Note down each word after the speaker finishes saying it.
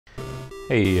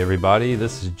Hey everybody,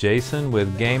 this is Jason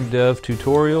with Game Dev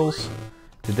Tutorials.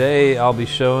 Today I'll be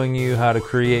showing you how to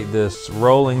create this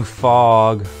rolling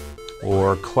fog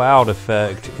or cloud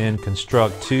effect in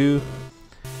Construct 2.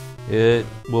 It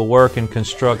will work in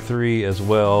Construct 3 as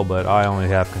well, but I only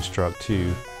have Construct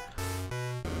 2.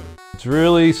 It's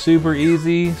really super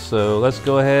easy, so let's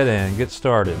go ahead and get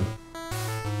started.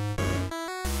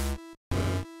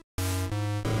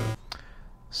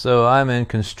 So I'm in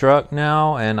Construct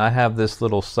now, and I have this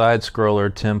little side scroller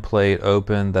template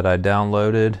open that I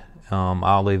downloaded.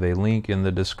 I'll leave a link in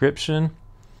the description.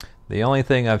 The only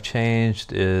thing I've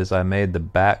changed is I made the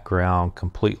background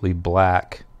completely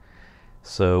black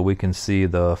so we can see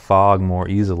the fog more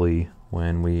easily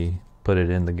when we put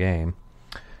it in the game.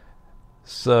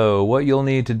 So what you'll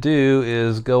need to do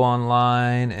is go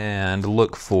online and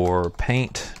look for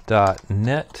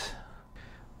Paintnet,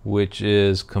 which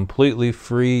is completely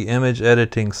free image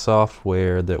editing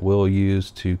software that we'll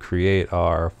use to create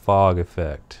our fog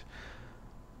effect.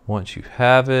 Once you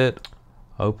have it,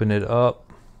 open it up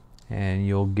and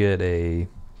you'll get a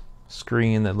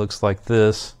screen that looks like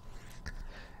this,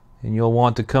 and you'll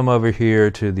want to come over here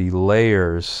to the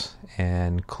layers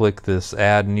and click this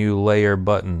add new layer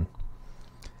button,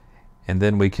 and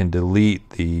then we can delete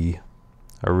the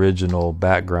original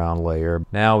background layer.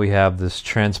 Now we have this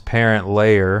transparent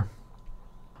layer.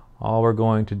 All we're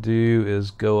going to do is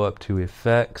go up to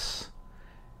Effects,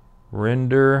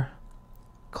 Render,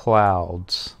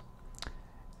 Clouds,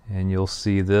 and you'll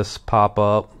see this pop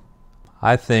up.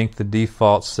 I think the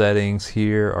default settings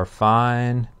here are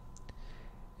fine.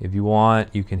 If you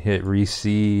want, you can hit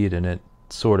Reseed and it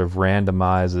sort of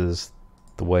randomizes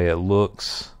the way it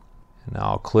looks. And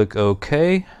I'll click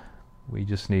OK. We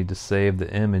just need to save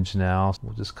the image now.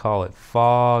 We'll just call it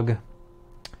fog.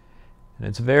 And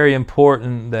it's very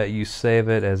important that you save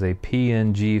it as a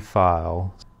PNG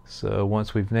file. So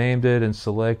once we've named it and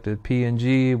selected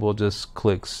PNG, we'll just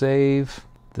click Save.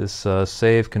 This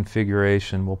save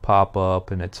configuration will pop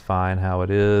up and it's fine how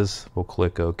it is. We'll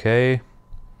click OK.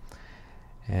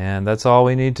 And that's all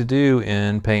we need to do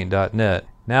in Paint.net.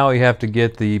 Now we have to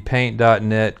get the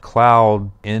Paint.net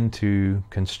cloud into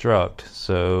Construct.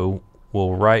 So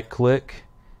we'll right click,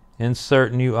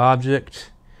 insert new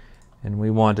object, and we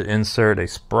want to insert a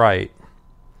sprite.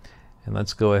 And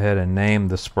let's go ahead and name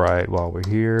the sprite while we're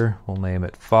here. We'll name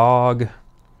it Fog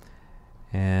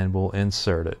and we'll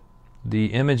insert it.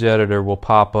 The image editor will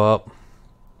pop up.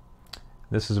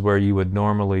 This is where you would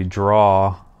normally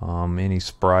draw any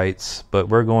sprites, but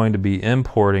we're going to be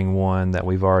importing one that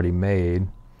we've already made.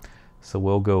 So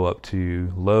we'll go up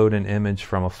to Load an image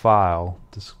from a file,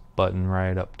 this button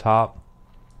right up top.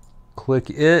 Click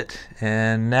it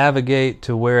and navigate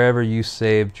to wherever you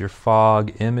saved your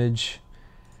fog image.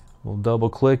 We'll double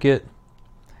click it,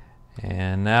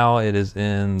 and now it is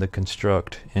in the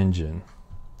Construct engine.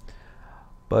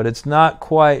 But it's not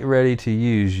quite ready to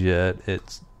use yet.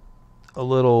 It's a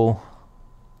little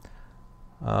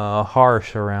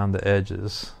harsh around the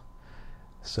edges.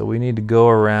 So we need to go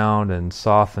around and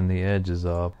soften the edges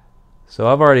up. So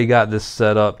I've already got this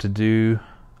set up to do.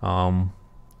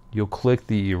 You'll click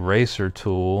the eraser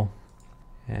tool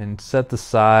and set the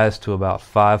size to about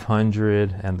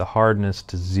 500 and the hardness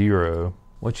to 0.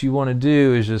 What you want to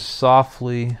do is just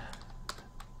softly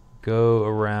go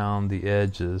around the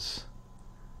edges.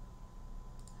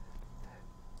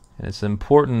 And it's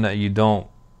important that you don't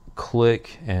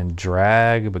click and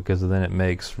drag, because then it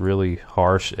makes really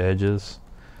harsh edges.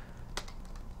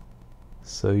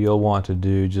 So you'll want to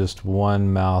do just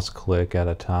one mouse click at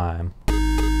a time.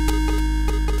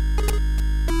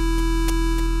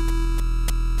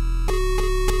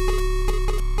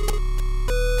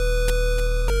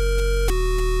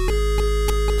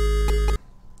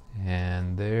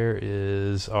 And there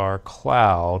is our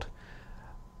cloud,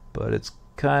 but it's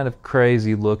kind of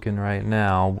crazy looking right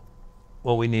now.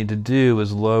 What we need to do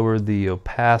is lower the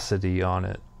opacity on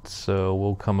it. So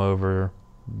we'll come over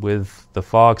with the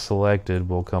fog selected,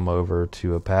 we'll come over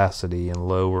to opacity and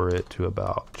lower it to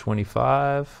about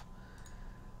 25.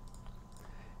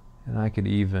 And I could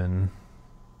even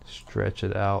stretch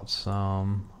it out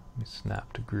some. Let me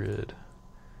snap to grid.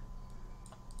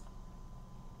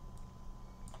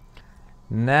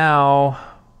 Now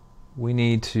we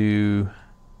need to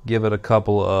give it a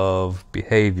couple of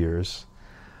behaviors.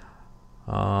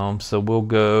 So we'll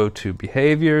go to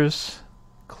Behaviors,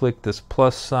 click this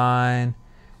plus sign,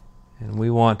 and we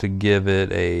want to give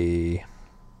it a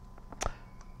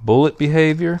bullet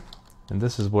behavior. And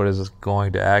this is what is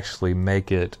going to actually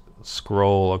make it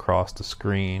scroll across the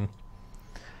screen.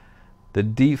 The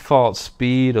default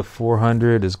speed of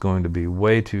 400 is going to be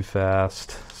way too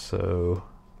fast, so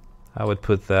I would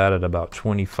put that at about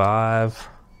 25.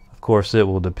 Of course, it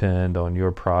will depend on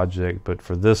your project, but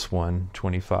for this one,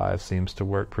 25 seems to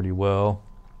work pretty well.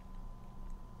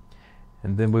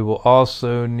 And then we will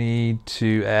also need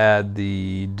to add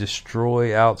the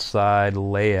destroy outside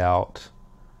layout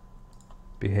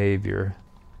behavior.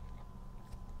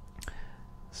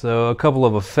 So a couple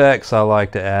of effects I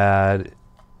like to add.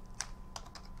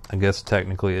 I guess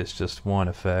technically it's just one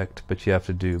effect, but you have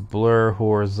to do blur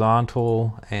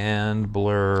horizontal and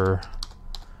blur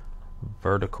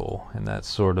vertical, and that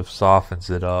sort of softens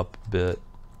it up a bit.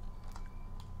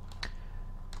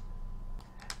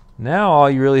 Now all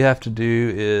you really have to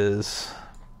do is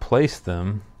place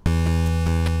them.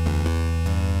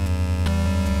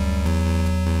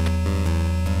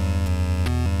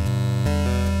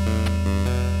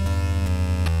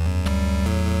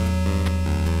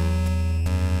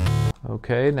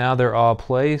 Okay, now they're all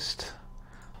placed.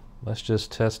 Let's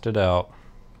just test it out.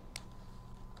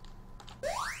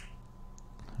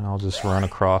 And I'll just run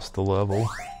across the level.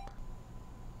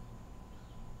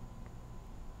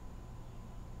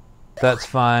 That's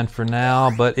fine for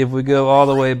now, but if we go all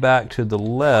the way back to the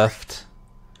left,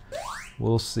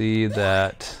 we'll see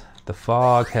that the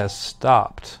fog has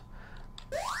stopped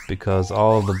because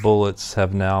all of the bullets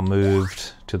have now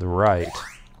moved to the right.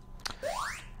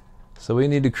 So we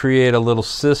need to create a little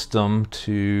system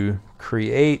to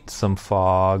create some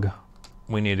fog.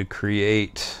 We need to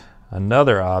create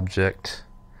another object,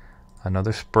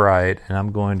 another sprite, and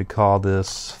I'm going to call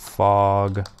this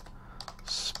fog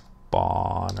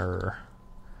spawner.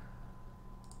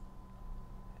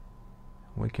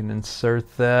 We can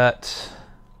insert that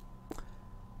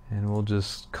and we'll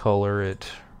just color it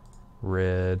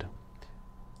red.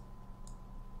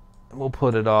 We'll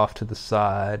put it off to the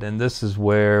side, and this is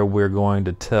where we're going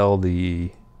to tell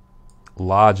the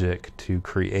logic to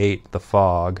create the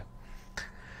fog.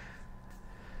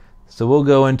 So we'll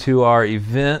go into our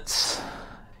events.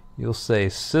 You'll say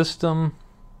system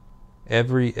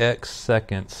every X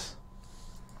seconds.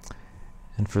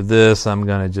 And for this, I'm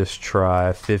going to just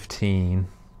try 15.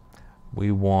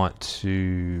 We want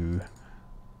to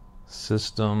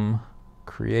system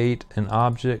create an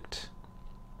object.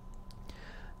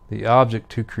 The object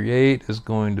to create is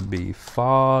going to be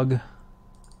fog.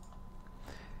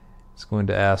 It's going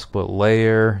to ask what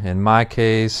layer. In my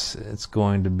case, it's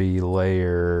going to be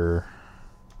layer,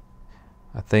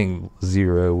 I think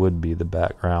 0 would be the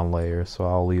background layer, so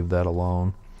I'll leave that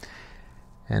alone.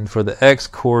 And for the X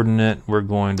coordinate, we're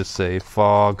going to say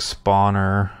fog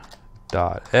spawner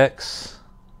dot X.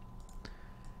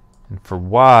 And for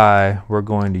Y, we're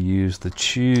going to use the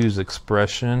choose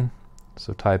expression.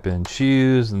 So type in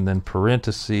choose and then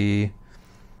parenthesis,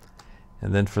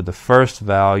 and then for the first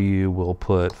value we'll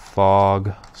put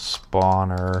fog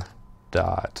spawner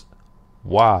dot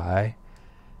Y,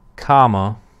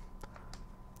 comma,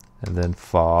 and then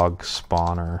fog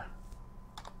spawner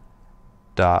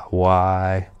dot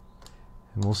Y,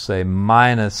 and we'll say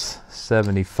minus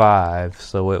 75,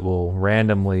 so it will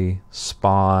randomly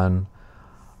spawn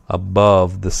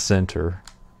above the center.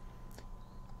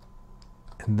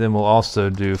 And then we'll also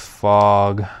do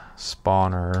fog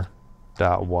spawner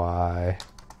dot Y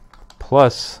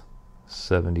plus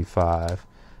 75,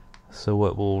 so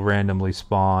it will randomly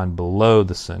spawn below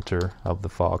the center of the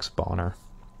fog spawner.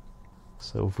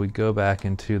 So if we go back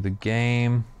into the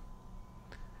game,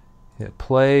 hit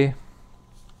play,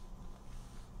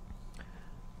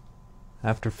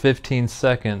 after 15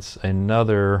 seconds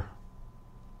another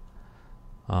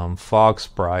fog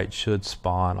sprite should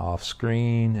spawn off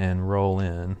screen and roll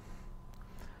in.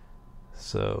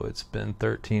 So it's been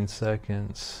 13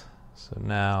 seconds, so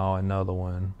now another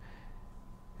one.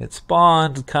 It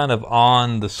spawned kind of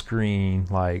on the screen,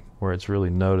 like where it's really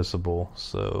noticeable.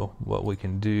 So what we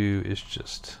can do is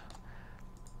just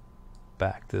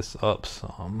back this up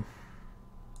some.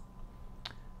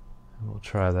 We'll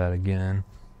try that again.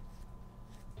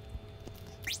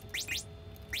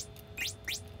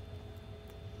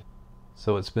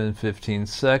 So it's been 15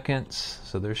 seconds,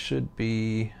 so there should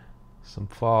be some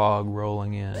fog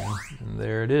rolling in, and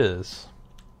there it is.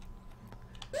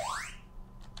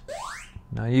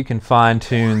 Now you can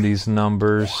fine-tune these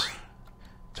numbers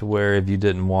to where if you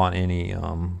didn't want any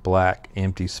black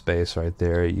empty space right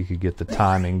there, you could get the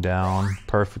timing down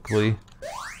perfectly.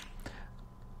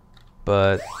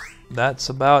 But that's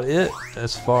about it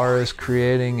as far as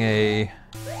creating a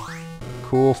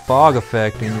cool fog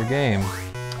effect in your game.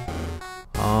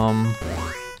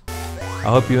 I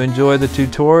hope you enjoyed the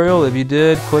tutorial. If you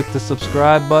did, click the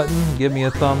subscribe button, give me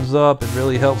a thumbs up, it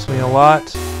really helps me a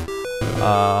lot.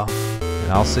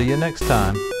 And I'll see you next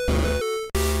time.